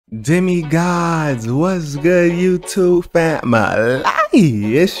Demigods, what's good, YouTube family?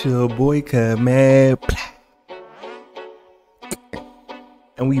 It's your boy Command,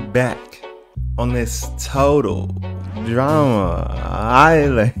 and we back on this total drama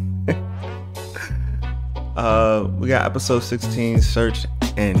island. We got episode 16, search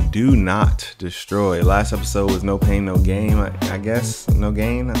and do not destroy. Last episode was no pain, no gain. I guess no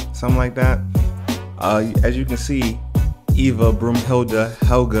gain, something like that. As you can see, Eva, Broomhilda,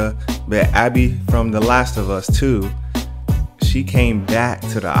 Helga, but Abby from The Last of Us 2, she came back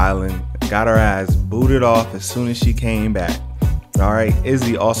to the island, got her ass booted off as soon as she came back. Alright,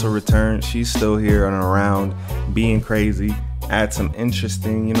 Izzy also returned. She's still here and around being crazy. Add some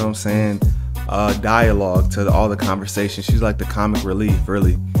interesting, you know what I'm saying, dialogue to all the conversations. She's like the comic relief,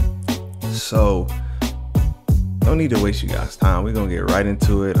 really. So don't need to waste you guys' time. We're gonna get right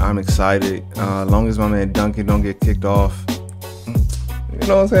into it. I'm excited. As long as my man Duncan don't get kicked off, you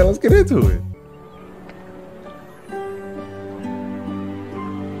know what I'm saying? Let's get into it.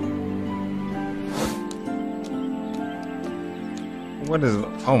 What is?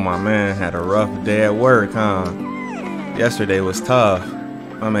 Oh, my man had a rough day at work, huh? Yesterday was tough.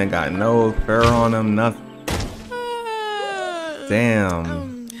 My man got no fur on him, nothing. Damn.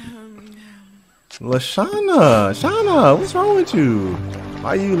 Shauna, what's wrong with you?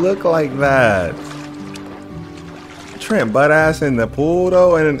 Why you look like that? Trent butt ass in the pool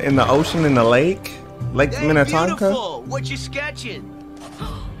though, and in the ocean, in the lake Minnetonka. Beautiful. What you sketching?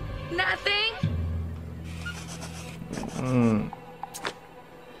 Nothing.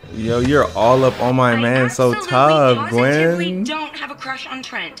 Yo, you're all up on my man, so tough, Gwen. I don't have a crush on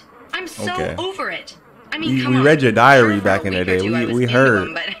Trent. I'm so over it. I mean, we read your diary back in the day. We heard.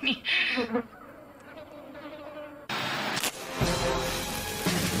 Him, but I mean...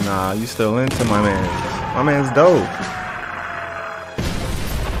 Nah, you still into my man. My man's dope.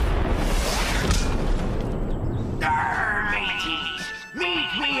 Mateys, meet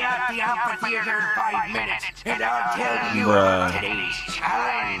me at the amphitheater in 5 minutes, and I'll tell you today's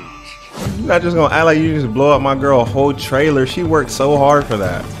challenge. You're not just gonna act like you just blow up my girl whole trailer. She worked so hard for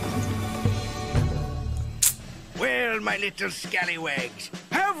that. Well, my little scallywags,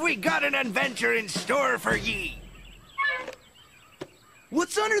 have we got an adventure in store for ye?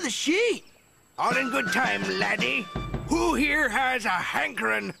 What's under the sheet? All in good time, laddie. Who here has a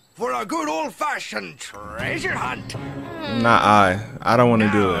hankering for a good old-fashioned treasure hunt? Not I. I don't want to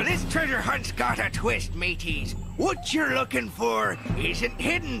do it. This treasure hunt's got a twist, mateys. What you're looking for isn't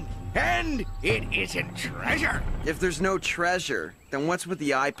hidden, and it isn't treasure. If there's no treasure, then what's with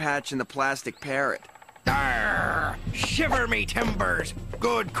the eye patch and the plastic parrot? Arr, shiver me timbers.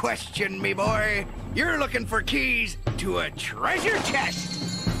 Good question, me boy. You're looking for keys to a treasure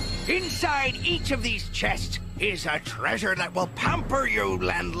chest. Inside each of these chests is a treasure that will pamper you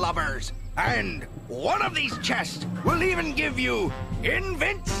landlubbers. And one of these chests will even give you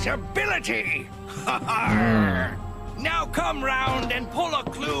invincibility. Now come round and pull a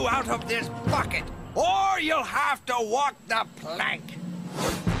clue out of this bucket, or you'll have to walk the plank.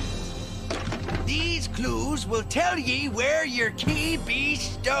 These clues will tell ye where your key be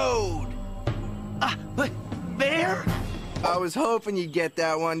stowed. But Bear? I was hoping you'd get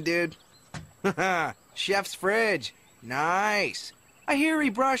that one, dude. Chef's fridge. Nice. I hear he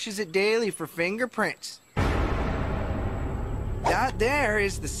brushes it daily for fingerprints. That there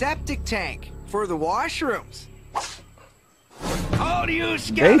is the septic tank for the washrooms. All you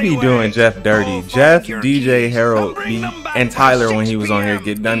They be doing Jeff dirty. Jeff, DJ, Harold, and Tyler when he was on here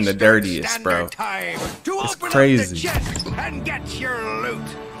get done the dirtiest, bro. It's crazy. And get your loot.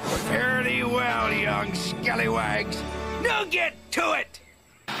 Fairly well, young scallywags. Now get to it.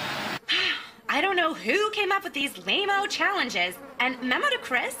 I don't know who came up with these lame-o challenges. And memo to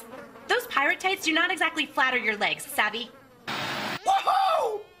Chris, those pirate tights do not exactly flatter your legs, savvy?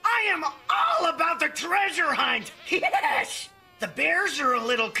 Woohoo! I am all about the treasure hunt. Yes! The bears are a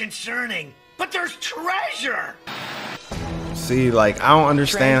little concerning, but there's treasure. See, like, I don't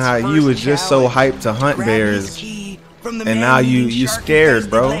understand how you was just so hyped to hunt bears, and now you scared,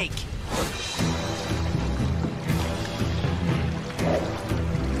 bro.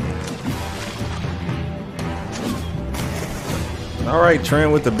 All right,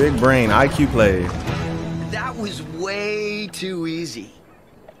 Trent with the big brain, IQ play. That was way too easy.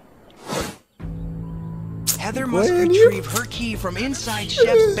 Heather must retrieve her key from inside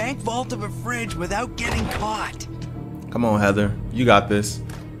Chef's bank vault of a fridge without getting caught. Come on, Heather. You got this.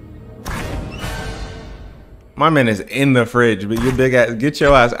 My man is in the fridge, but you big ass, get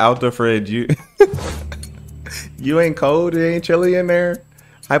your ass out the fridge. You you ain't cold, it ain't chilly in there.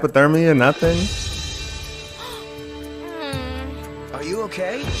 Hypothermia, nothing. Are you a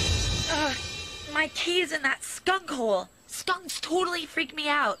okay? My key's in that skunk hole. Skunks totally freak me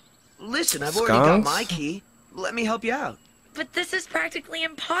out. Listen, I've already got Skunks? my key. Let me help you out. But this is practically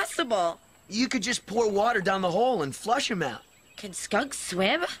impossible. You could just pour water down the hole and flush him out. Can skunks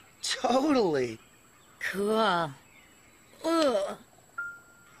swim? Totally. Cool. Ugh.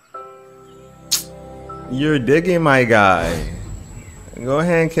 You're digging my guy. Go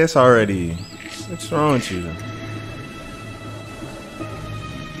ahead and kiss already. What's wrong with you?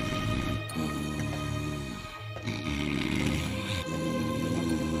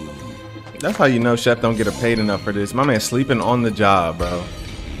 That's how you know Chef don't get paid enough for this. My man sleeping on the job, bro.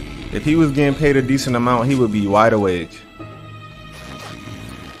 If he was getting paid a decent amount, he would be wide awake.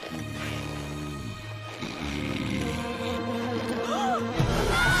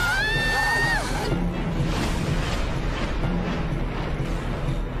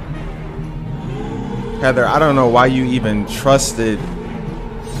 Heather, I don't know why you even trusted.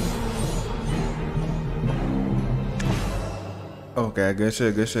 Okay, good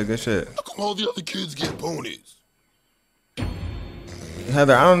shit, good shit, good shit. How come all the other kids get ponies?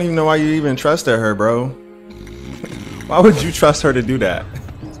 Heather, I don't even know why you even trusted her, bro. Why would you trust her to do that?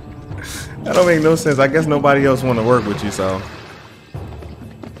 That don't make no sense. I guess nobody else want to work with you, so.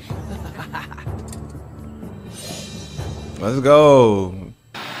 Let's go.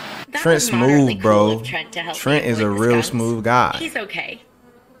 That Trent was moderately smooth, bro. cool of Trent to help Trent me is avoid a the real skunks. smooth guy. He's okay.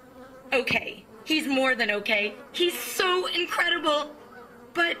 Okay. He's more than okay. He's so incredible.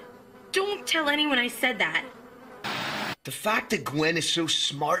 But don't tell anyone I said that. The fact that Gwen is so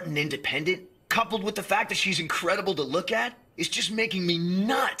smart and independent, coupled with the fact that she's incredible to look at, is just making me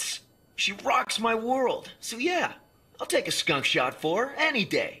nuts. She rocks my world. So yeah, I'll take a skunk shot for her any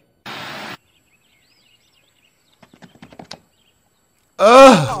day.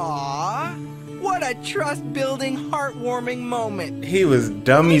 Ugh! Aww, what a trust-building, heartwarming moment. He was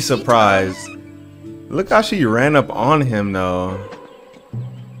dummy surprised. Look how she ran up on him, though.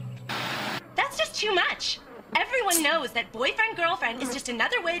 That's just too much. Everyone knows that boyfriend-girlfriend is just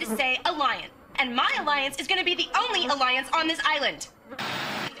another way to say alliance. And my alliance is going to be the only alliance on this island.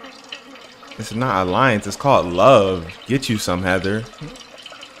 It's not alliance, it's called love. Get you some, Heather.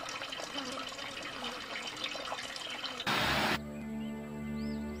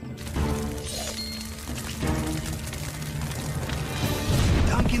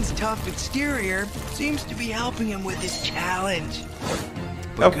 Duncan's tough exterior seems to be helping him with his challenge.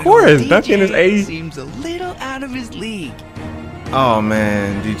 But Of good course, old Duncan DJ is a. seems a little out of his league. Oh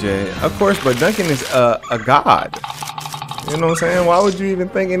man, DJ. Of course, but Duncan is a god. You know what I'm saying? Why would you even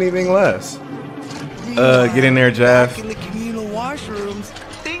think anything less? Get in there, Jeff. Back in the communal washrooms,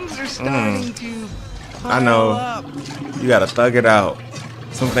 things are starting to I know. pile up. You gotta thug it out.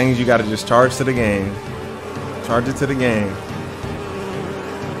 Some things you gotta just charge to the game. Charge it to the game.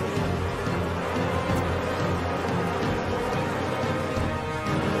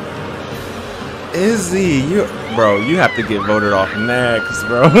 Izzy, you have to get voted off next,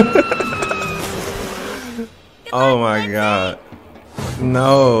 bro. Oh my god.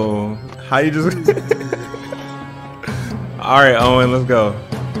 No. How you just Alright, Owen, let's go.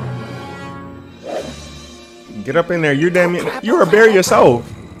 Get up in there. You're a bear yourself.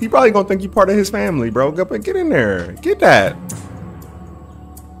 He probably gonna think you part of his family, bro. Get in there. Get that.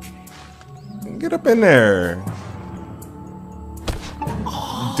 Get up in there.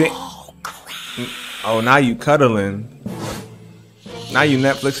 Oh, now you cuddling. Now you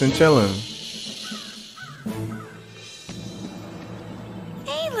Netflix and chilling.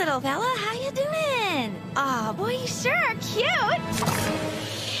 Hey, little fella, how you doing? Aw, boy, you sure are cute.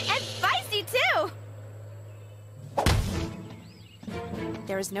 And feisty, too.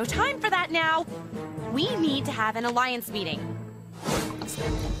 There is no time for that now. We need to have an alliance meeting.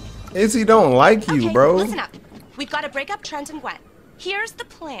 Izzy don't like you, Okay, bro. listen up. We've got to break up Trent and Gwen. Here's the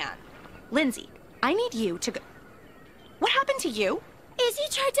plan. Lindsay, I need you to go. What happened to you? Izzy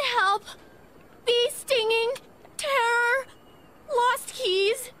tried to help. Bee stinging. Terror. Lost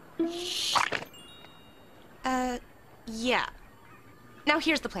keys. Yeah. Now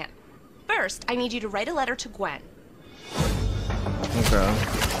here's the plan. First, I need you to write a letter to Gwen. Okay.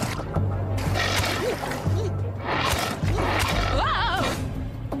 Whoa!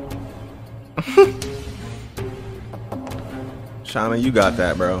 Shauna, you got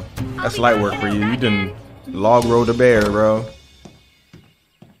that, bro. That's light work for you. You didn't log roll the bear, bro.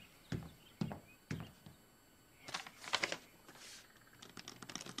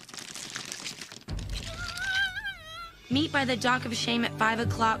 Meet by the dock of shame at 5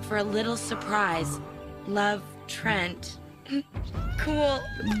 o'clock for a little surprise. Love, Trent. Cool.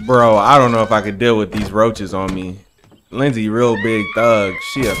 Bro, I don't know if I could deal with these roaches on me. Lindsay real big thug.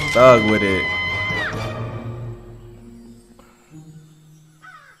 She a thug with it.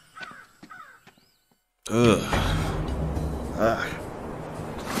 Ugh.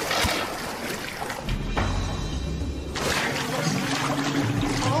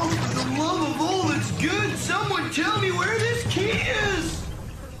 Oh, for the love of all that's good, someone tell me where this key is!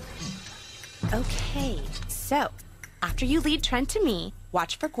 Okay, so after you lead Trent to me,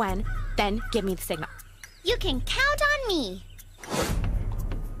 watch for Gwen, then give me the signal. You can count on me.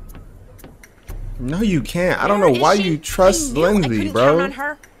 No, you can't. I don't know why you trust Lindsay, bro. Count on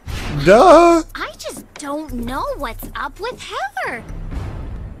her. Duh. I just don't know what's up with Heather.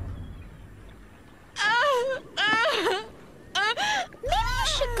 Maybe you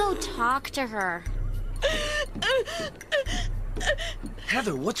should go talk to her.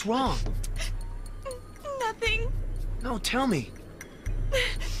 Heather, what's wrong? Nothing. No, tell me.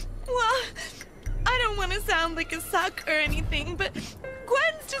 Well, I don't want to sound like a suck or anything, but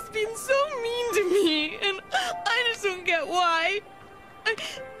Gwen's just been so mean to me, and I just don't get why.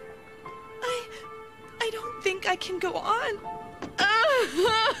 I don't think I can go on.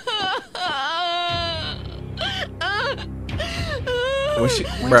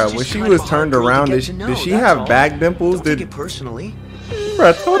 When she was turned around, did she have back dimples? Don't take it personally.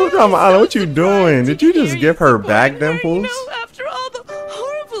 Bruh, Total Drama Island, what you doing? Did you just give her back dimples? You know, after all the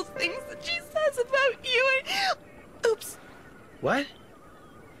horrible things that she says about you, oops. What?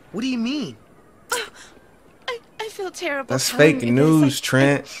 What do you mean? I feel terrible. That's telling fake you news, this.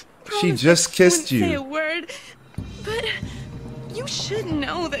 Trent. She Promise just I kissed wouldn't say you. a word, but you should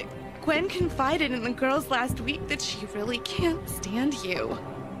know that Gwen confided in the girls last week that she really can't stand you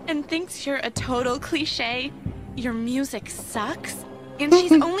and thinks you're a total cliche. Your music sucks, and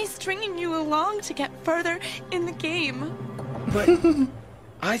she's only stringing you along to get further in the game. But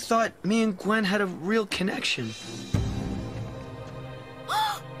I thought me and Gwen had a real connection.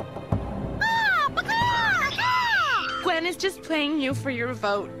 Gwen is just playing you for your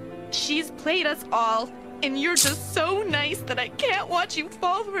vote. She's played us all, and you're just so nice that I can't watch you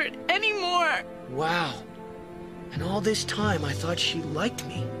fall for it anymore. Wow. And all this time I thought she liked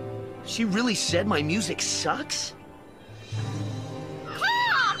me. She really said my music sucks?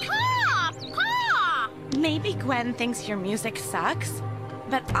 Maybe Gwen thinks your music sucks,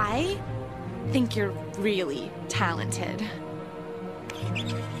 but I think you're really talented.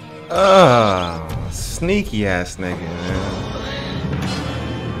 Sneaky ass nigga, man.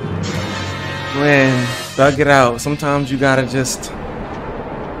 Gwen, thug it out. Sometimes you gotta just...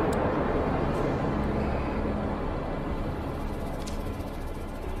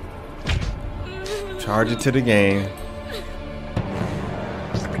 charge it to the game.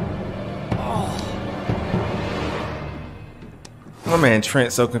 My man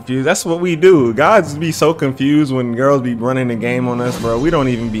Trent so confused. That's what we do. Guys be so confused when girls be running the game on us, bro. We don't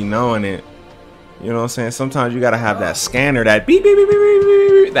even be knowing it. You know what I'm saying? Sometimes you gotta have that scanner, that beep beep beep beep beep,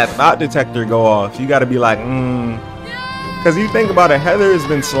 beep, that thought detector go off. You gotta be like, Cause you think about it, Heather has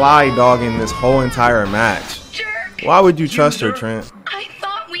been slide dogging this whole entire match. Why would you trust her, Trent? I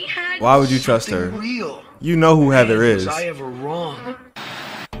thought we had. Why would you trust her? Real. You know who Heather is. Was I ever wrong?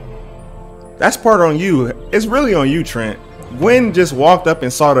 That's part on you. It's really on you, Trent. Gwen just walked up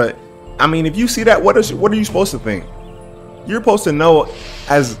and saw the... I mean, if you see that, what are you supposed to think? You're supposed to know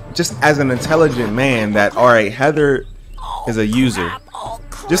as an intelligent man that, all right, Heather is a user.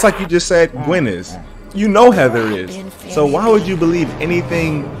 Just like you just said Gwen is. You know Heather is. So why would you believe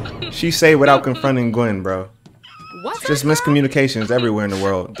anything she say without confronting Gwen, bro? It's just miscommunications everywhere in the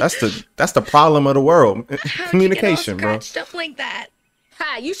world. That's the problem of the world. Communication, bro. Stuff like that.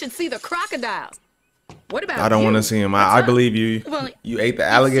 Hi, you should see the crocodiles. What about I don't want to see him. I believe you. Well, You ate the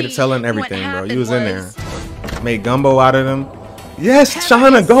alligator see, tail and what everything, bro. You happened was in there. was- Made gumbo out of them. Yes,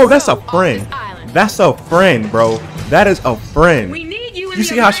 Shauna, go. That's a friend. That's a friend, bro. That is a friend. We need you. You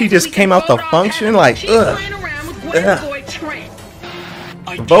see how she just came out the function? Like, ugh.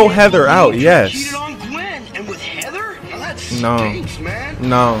 Vote Heather out, yes. Cheated on Gwen, and with Heather? Well, that No. stinks, man.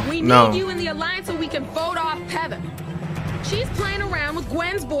 No, We need no. you in the alliance so we can vote off Heather. She's playing around with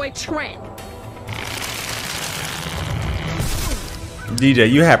Gwen's boy Trent. DJ,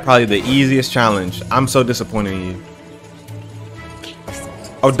 you had probably the easiest challenge. I'm so disappointed in you.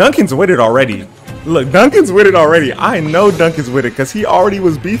 Oh, Duncan's with it already. Look, Duncan's with it already. I know Duncan's with it because he already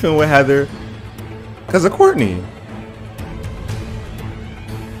was beefing with Heather because of Courtney.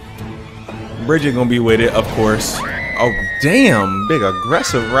 Bridget gonna be with it, of course. Oh, damn. Big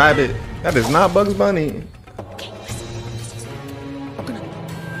aggressive rabbit. That is not Bugs Bunny.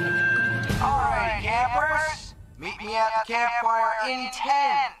 Alright, campers. Meet me at the campfire in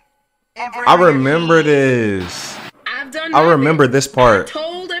 10. I remember this. I've I've done I remember this I part.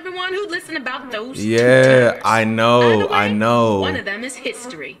 told everyone who'd listen about those Yeah, two I By the know, way, I know. One of them is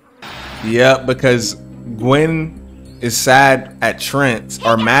history. Yep, because Gwen is sad at Trent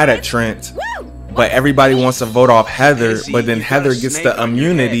or mad at Trent, but everybody wants to vote off Heather, but then Heather gets the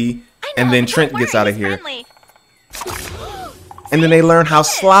immunity, and then Trent gets out of here. And then they learn how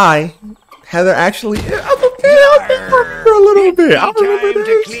sly Heather actually is. I remember a little bit. I remember Time to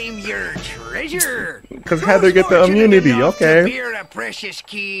this. claim your treasure. Because Heather get the Fortunate immunity, enough to okay. bear a precious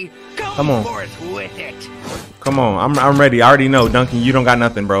key. Come on. Forth with it. Come on, I'm ready. I already know, Duncan, you don't got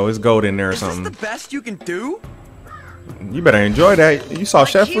nothing, bro. It's gold in there or Is this something. the best you can do? You better enjoy that. You saw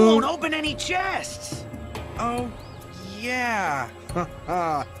chef He won't food? open any chests. Oh, yeah.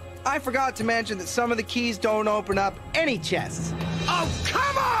 I forgot to mention that some of the keys don't open up any chests. Oh,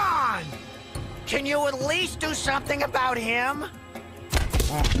 come on! Can you at least do something about him?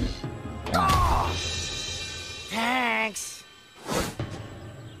 Oh, thanks.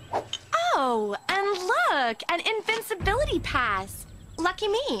 Oh, and look, an invincibility pass. Lucky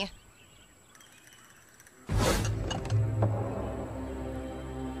me.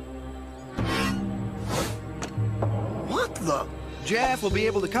 What the? Jeff will be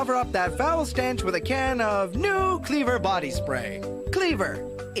able to cover up that foul stench with a can of new Cleaver body spray. Cleaver,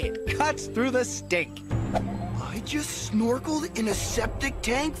 it cuts through the stink. I just snorkeled in a septic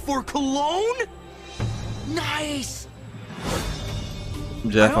tank for cologne? Nice!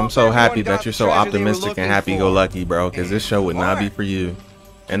 Jeff, I I'm hope so everyone happy got that you're the so treasure they were optimistic and looking happy-go-lucky, bro, because this show would not be for you.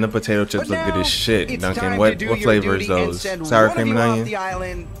 And the potato chips look good as shit, it's Duncan. time What to do what your flavor is duty and those? send Sour one cream of and you off onion? the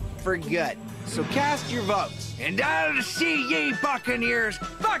island for good. So cast your votes. And I'll see ye Buccaneers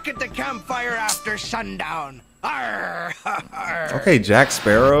back at the campfire after sundown. Arr, arr. Okay, Jack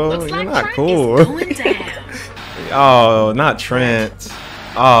Sparrow, Looks you're like not Trent cool. is going down. Oh, not Trent. Messed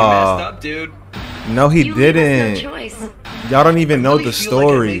Oh, up, dude. no, he You leave us didn't. no choice. Y'all don't even know really the feel like I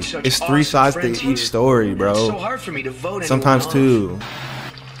story. made such It's three awesome sides to friends each here. story, It's so bro. hard for me to vote Sometimes anyone two.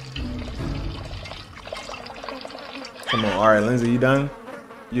 Come on, all right, Lindsay, you done?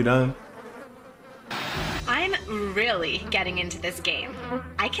 You done? I'm really getting into this game.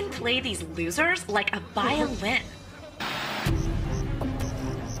 I can play these losers like a violin.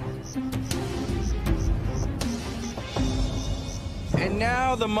 And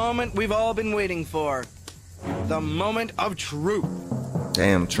now the moment we've all been waiting for. The moment of truth.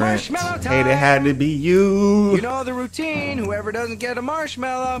 Damn, Trent. Marshmallow Hey, it had to be you. You know the routine. Whoever doesn't get a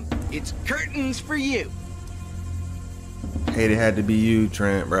marshmallow, it's curtains for you. Hey, it had to be you,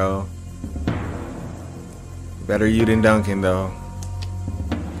 Trent, bro. Better you than Duncan, though.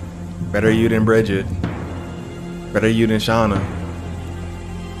 Better you than Bridget. Better you than Shauna.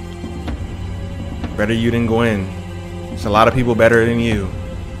 Better you than Gwen. It's a lot of people better than you.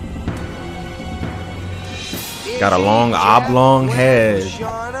 Got a long oblong head.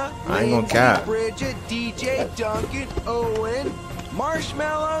 Shauna, I ain't gonna Lindsay, cap. Bridget, DJ, Duncan, Owen.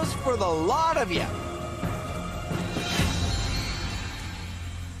 Marshmallows for the lot of you.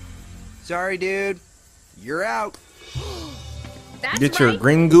 Sorry, dude. You're out. That's Get your right.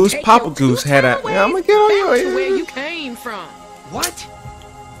 green goose, Take papa your goose head out. two-time Yeah, I'm ways gonna get on back to your where you came from. What?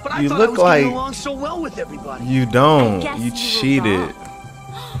 But I You thought look I was like- getting along so well with everybody. You don't. guess You you were cheated.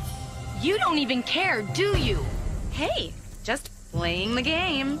 wrong. You don't even care, do you? Hey, just playing the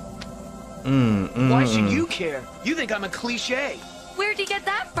game. Why should you care? You think I'm a cliche. Where'd you get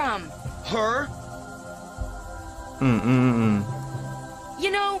that from? Her? You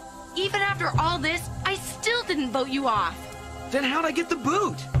know, even after all this, I still didn't vote you off. Then how'd I get the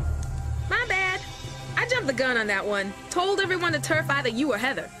boot? My bad. I jumped the gun on that one. Told everyone to turf either you or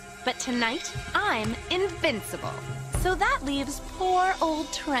Heather. But tonight, I'm invincible. So that leaves poor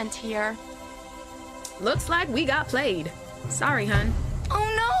old Trent here. Looks like we got played. Sorry, hun.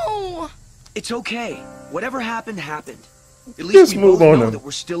 Oh no! It's okay. Whatever happened, happened. At least Just we move both on know him. that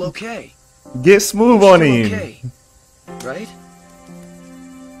we're still okay. Get smooth We're on still him. okay. Right?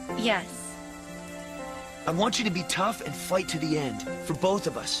 Yes. I want you to be tough and fight to the end. For both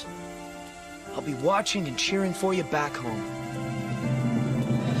of us. I'll be watching and cheering for you back home.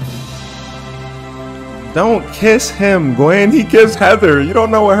 Don't kiss him, Gwen. He kissed Heather. You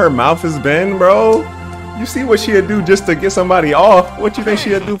don't know where her mouth has been, bro. You see what she'd do just to get somebody off. What you think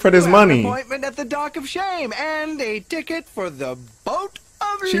she'd do for this You have an money? appointment at the Dock of Shame and a ticket for the boat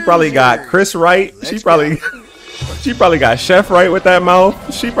of She probably got Losers. Chris right. She Let's probably go. she probably got Chef right with that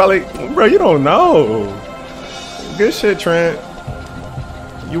mouth. She probably, bro, you don't know. Good shit, Trent.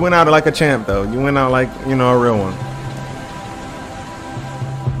 You went out like a champ, though. You went out like, you know, a real one.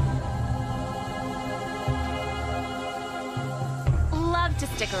 Love to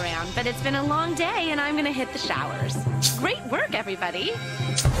stick around, but it's It's been a long day and I'm gonna hit the showers. Great work, everybody.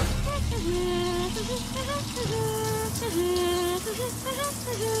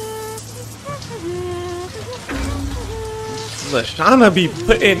 Shauna be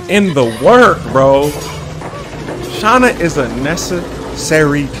putting in the work, bro. Shauna is a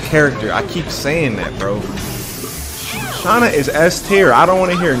necessary character. I keep saying that, bro. Shauna is S tier. I don't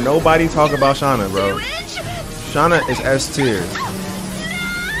want to hear nobody talk about Shauna, bro. Shauna is S tier.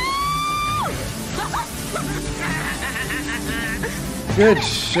 Good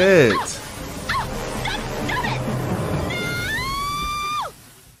shit.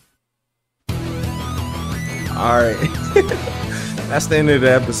 Alright. That's the end of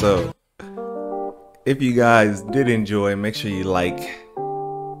the episode. If you guys did enjoy, make sure you like.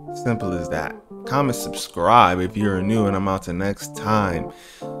 Simple as that. Comment, subscribe if you're new, and I'm out to next time.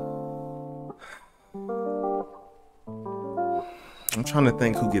 I'm trying to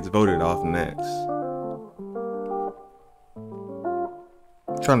think who gets voted off next.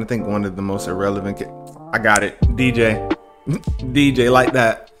 I'm trying to think one of the most irrelevant. I got it. DJ. DJ like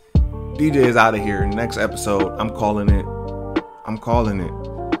that. DJ is out of here. Next episode, I'm calling it. I'm calling it.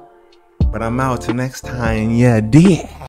 But I'm out till next time. Yeah, dear.